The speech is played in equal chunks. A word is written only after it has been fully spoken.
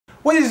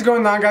What is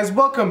going on, guys?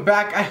 Welcome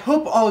back. I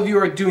hope all of you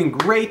are doing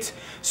great.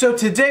 So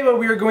today what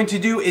we are going to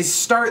do is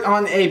start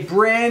on a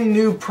brand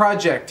new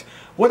project.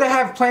 What I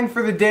have planned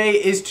for the day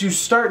is to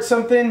start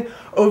something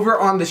over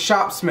on the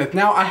Shopsmith.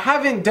 Now, I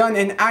haven't done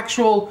an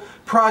actual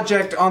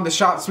project on the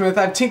Shopsmith.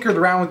 I've tinkered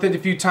around with it a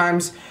few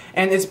times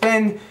and it's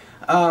been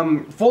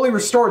fully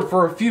restored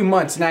for a few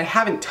months and I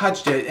haven't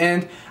touched it,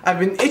 and I've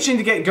been itching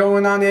to get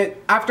going on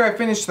it. After I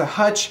finish the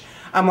hutch,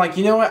 I'm like,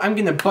 you know what, I'm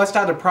gonna bust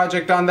out a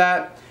project on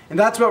that, and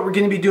that's what we're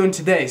gonna be doing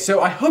today.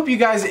 So I hope you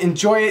guys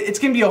enjoy it. It's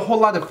gonna be a whole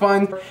lot of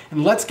fun,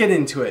 and let's get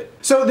into it.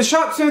 So the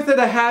Shopsmith that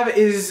I have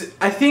is,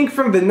 I think,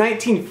 from the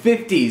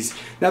 1950s.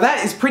 Now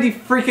that is pretty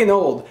freaking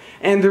old,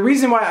 and the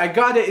reason why I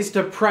got it is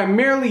to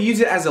primarily use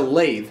it as a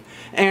lathe.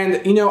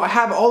 And you know, I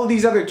have all of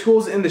these other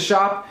tools in the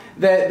shop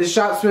that the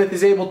Shopsmith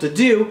is able to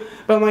do,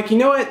 but I'm like, you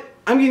know what,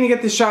 I'm gonna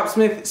get the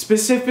Shopsmith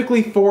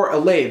specifically for a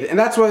lathe, and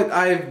that's what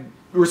I've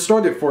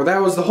restored it for.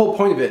 That was the whole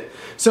point of it.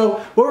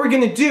 So what we're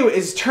gonna do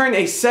is turn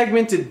a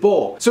segmented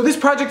bowl. So this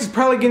project is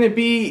probably gonna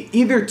be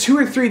either 2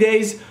 or 3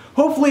 days.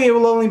 Hopefully it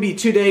will only be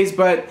 2 days,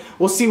 but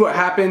we'll see what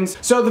happens.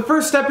 So the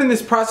first step in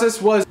this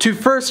process was to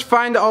first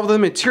find all the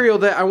material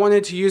that I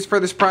wanted to use for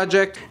this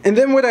project. And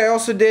then what I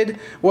also did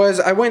was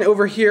I went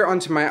over here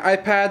onto my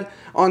iPad,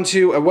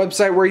 onto a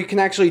website where you can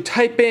actually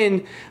type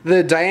in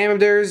the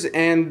diameters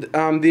and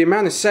the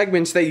amount of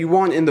segments that you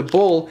want in the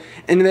bowl,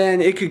 and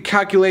then it could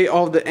calculate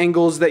all the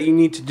angles that you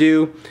need to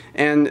do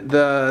and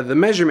the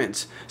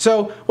measurements.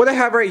 So what I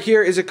have right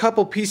here is a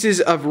couple pieces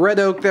of red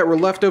oak that were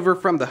left over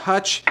from the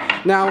hutch.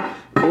 Now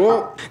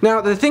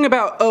the thing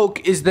about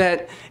oak is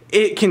that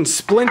it can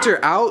splinter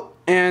out,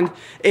 and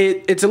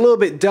it's a little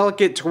bit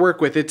delicate to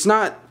work with. It's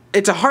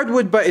a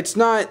hardwood, but it's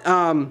not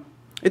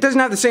it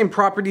doesn't have the same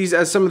properties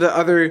as some of the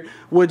other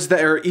woods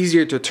that are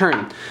easier to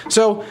turn.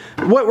 So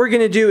what we're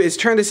gonna do is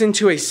turn this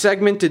into a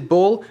segmented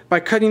bowl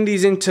by cutting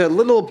these into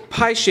little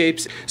pie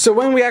shapes. So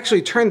when we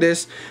actually turn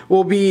this,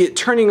 we'll be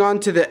turning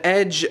onto the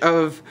edge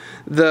of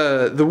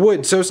the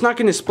wood. So it's not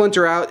gonna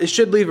splinter out. It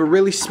should leave a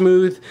really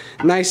smooth,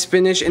 nice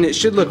finish, and it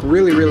should look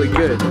really, really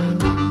good.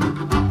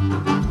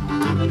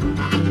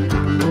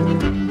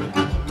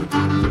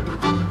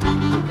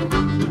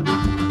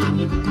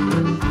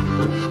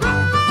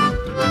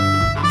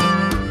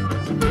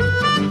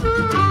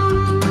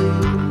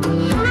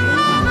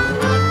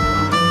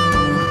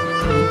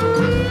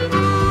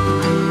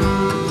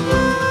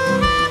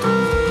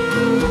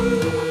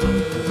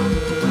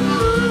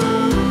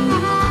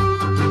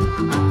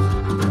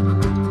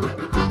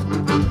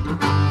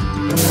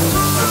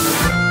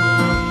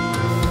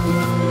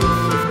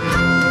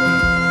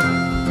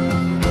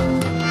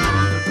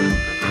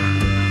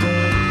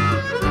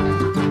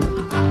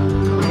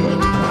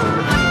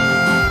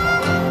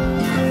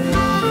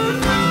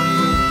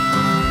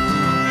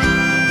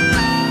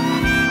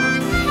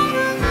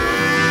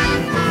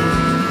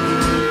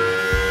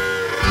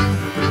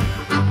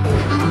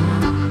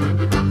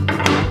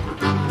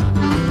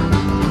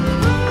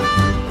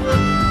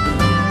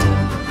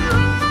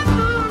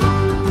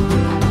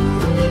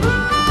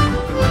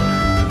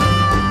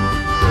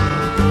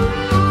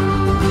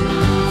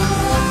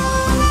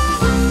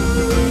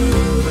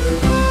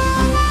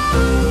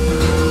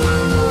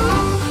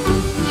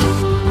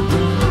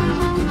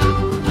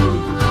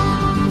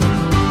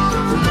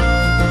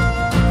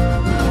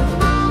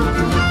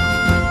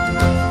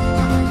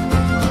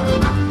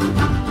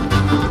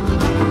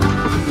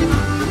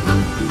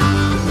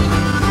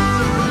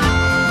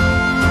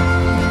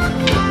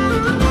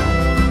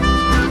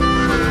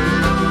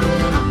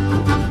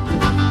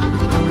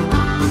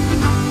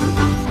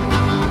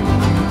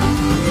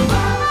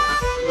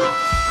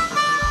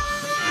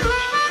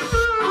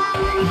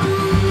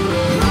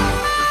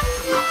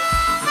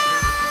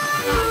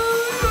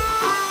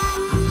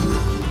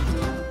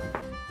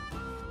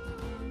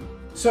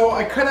 So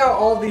I cut out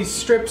all these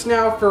strips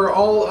now for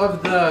all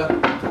of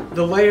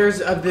the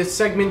layers of this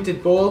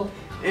segmented bowl,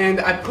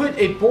 and I put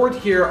a board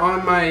here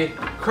on my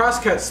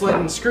crosscut sled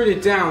and screwed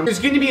it down.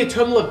 There's going to be a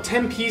total of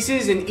 10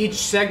 pieces in each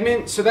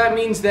segment, so that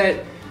means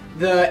that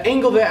the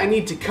angle that I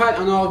need to cut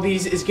on all of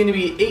these is going to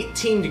be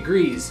 18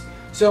 degrees.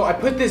 So I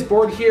put this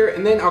board here,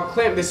 and then I'll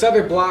clamp this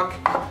other block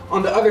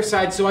on the other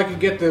side so I could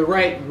get the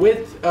right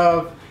width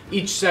of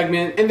each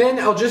segment, and then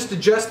I'll just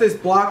adjust this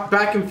block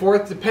back and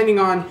forth depending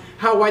on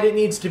how wide it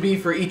needs to be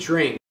for each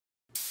ring.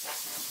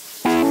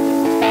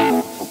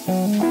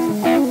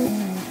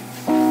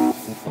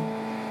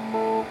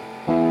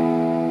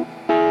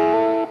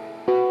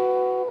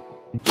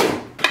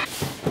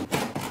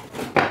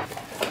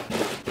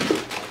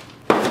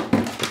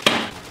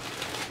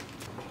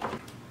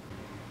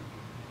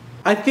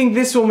 I think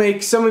this will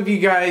make some of you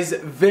guys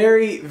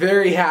very,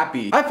 very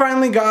happy. I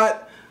finally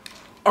got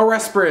a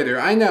respirator.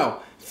 I know.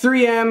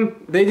 3M,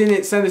 they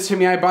didn't send this to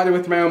me, I bought it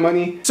with my own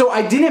money. So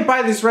I didn't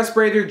buy this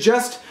respirator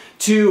just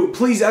to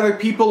please other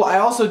people, I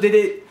also did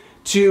it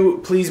to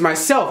please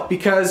myself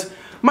because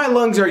my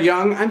lungs are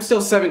young, I'm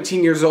still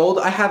 17 years old,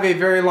 I have a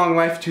very long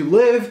life to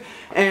live,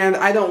 and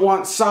I don't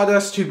want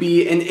sawdust to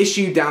be an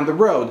issue down the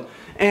road.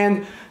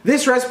 And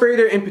This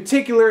respirator in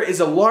particular is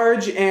a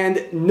large,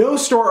 and no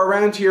store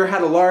around here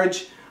had a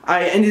large.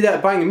 I ended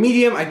up buying a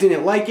medium. I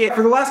didn't like it.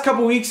 For the last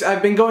couple weeks,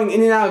 I've been going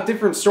in and out of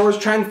different stores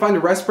trying to find a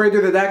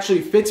respirator that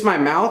actually fits my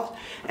mouth,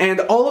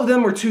 and all of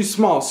them were too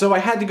small. So I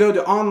had to go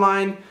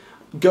online.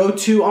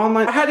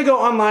 I had to go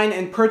online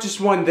and purchase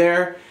one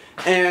there,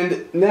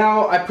 and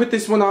now I put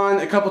this one on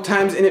a couple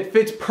times and it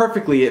fits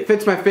perfectly. It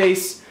fits my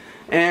face,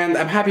 and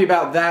I'm happy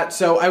about that.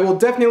 So I will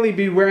definitely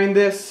be wearing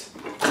this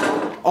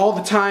all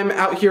the time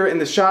out here in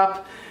the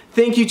shop.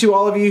 Thank you to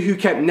all of you who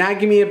kept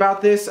nagging me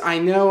about this. I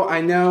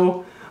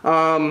know.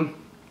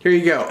 Here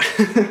you go.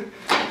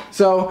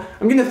 So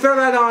I'm gonna throw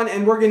that on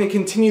and we're gonna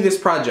continue this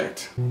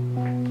project.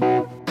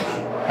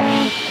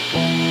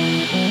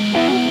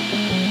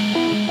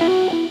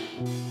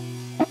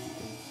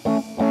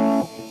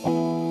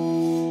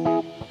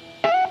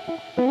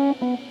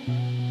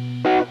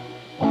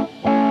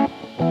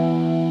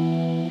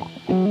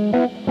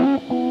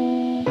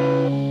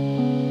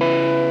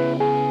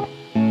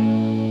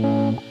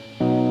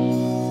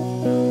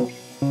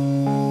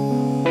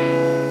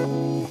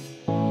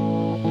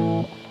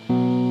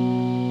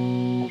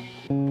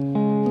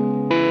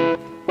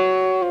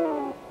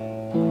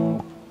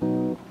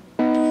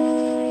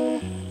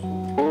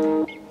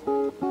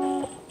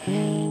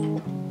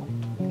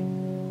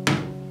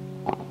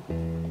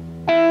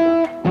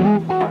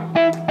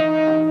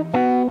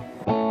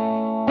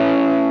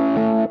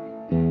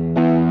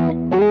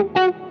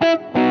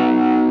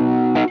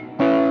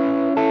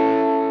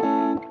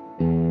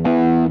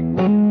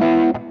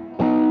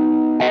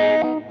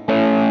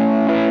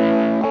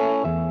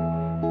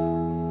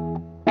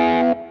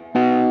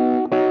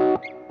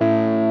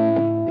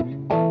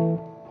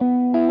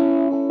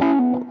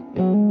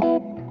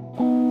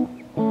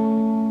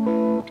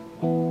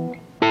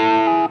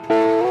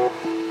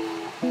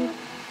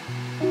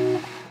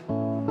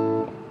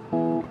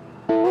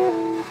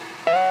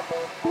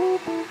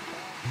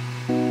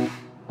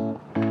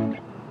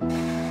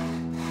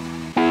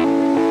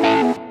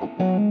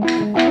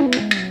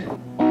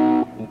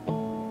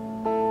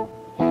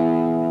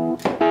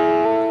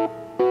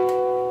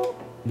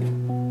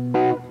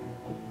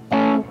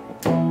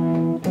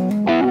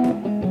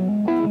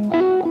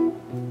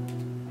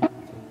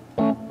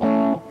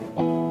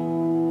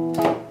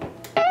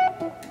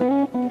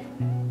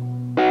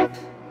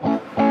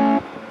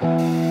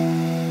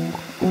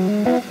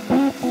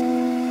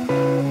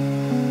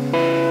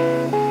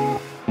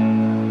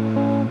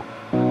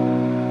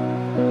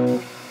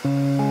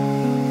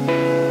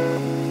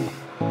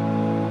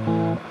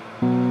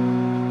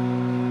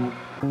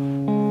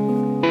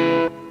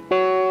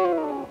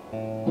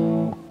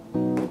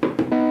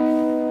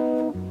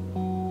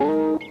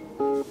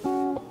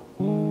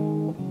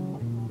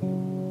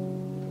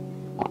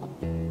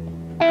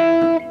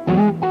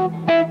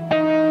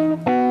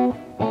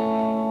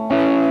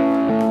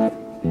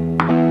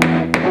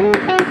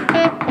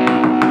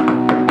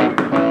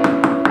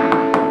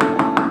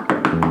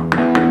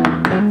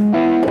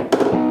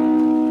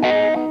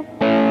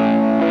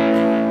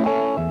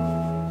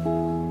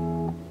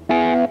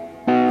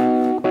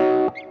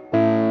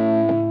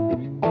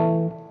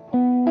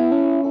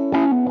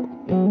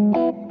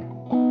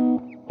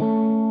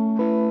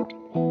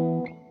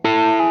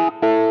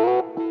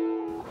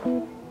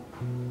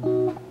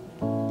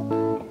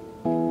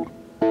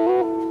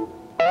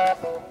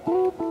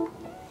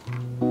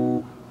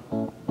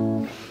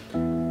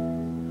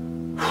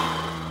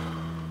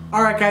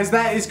 Alright guys,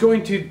 that is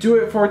going to do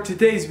it for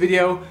today's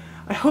video.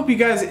 I hope you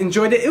guys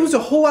enjoyed it. It was a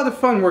whole lot of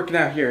fun working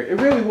out here. It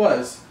really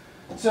was.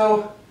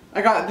 So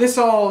I got this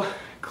all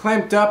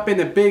clamped up in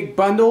a big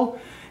bundle,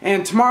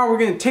 and tomorrow we're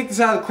going to take this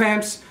out of the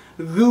clamps.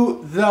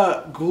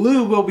 The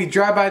glue will be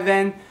dry by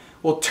then.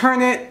 We'll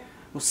turn it,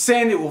 we'll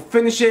sand it, we'll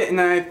finish it, and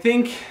I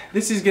think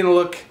this is going to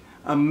look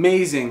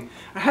amazing.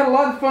 I had a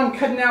lot of fun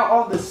cutting out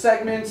all the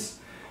segments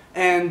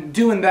and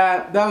doing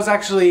that. That was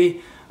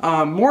actually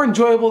more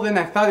enjoyable than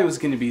I thought it was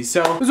going to be.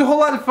 So it was a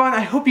whole lot of fun. I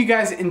hope you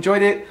guys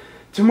enjoyed it.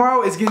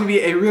 Tomorrow is going to be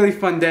a really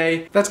fun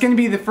day. That's going to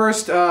be the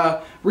first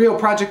real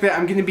project that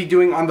I'm going to be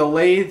doing on the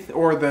lathe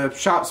or the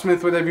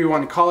shopsmith, whatever you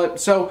want to call it.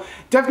 So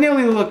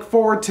definitely look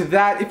forward to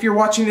that. If you're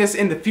watching this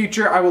in the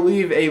future, I will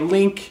leave a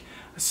link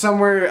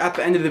somewhere at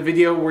the end of the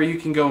video where you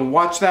can go and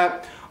watch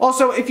that.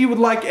 Also, if you would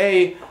like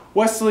a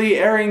Wesley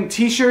Aring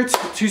t-shirt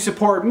to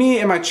support me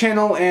and my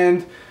channel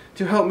and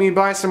to help me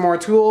buy some more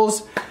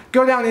tools,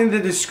 go down in the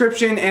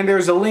description and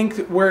there's a link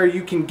where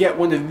you can get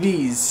one of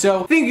these.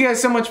 So thank you guys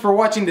so much for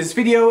watching this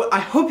video. I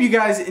hope you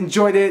guys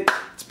enjoyed it.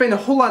 It's been a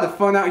whole lot of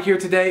fun out here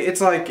today.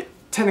 It's like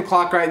 10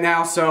 o'clock right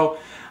now, so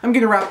I'm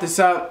gonna wrap this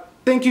up.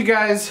 Thank you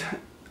guys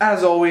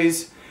as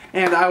always,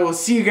 and I will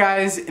see you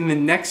guys in the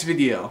next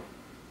video.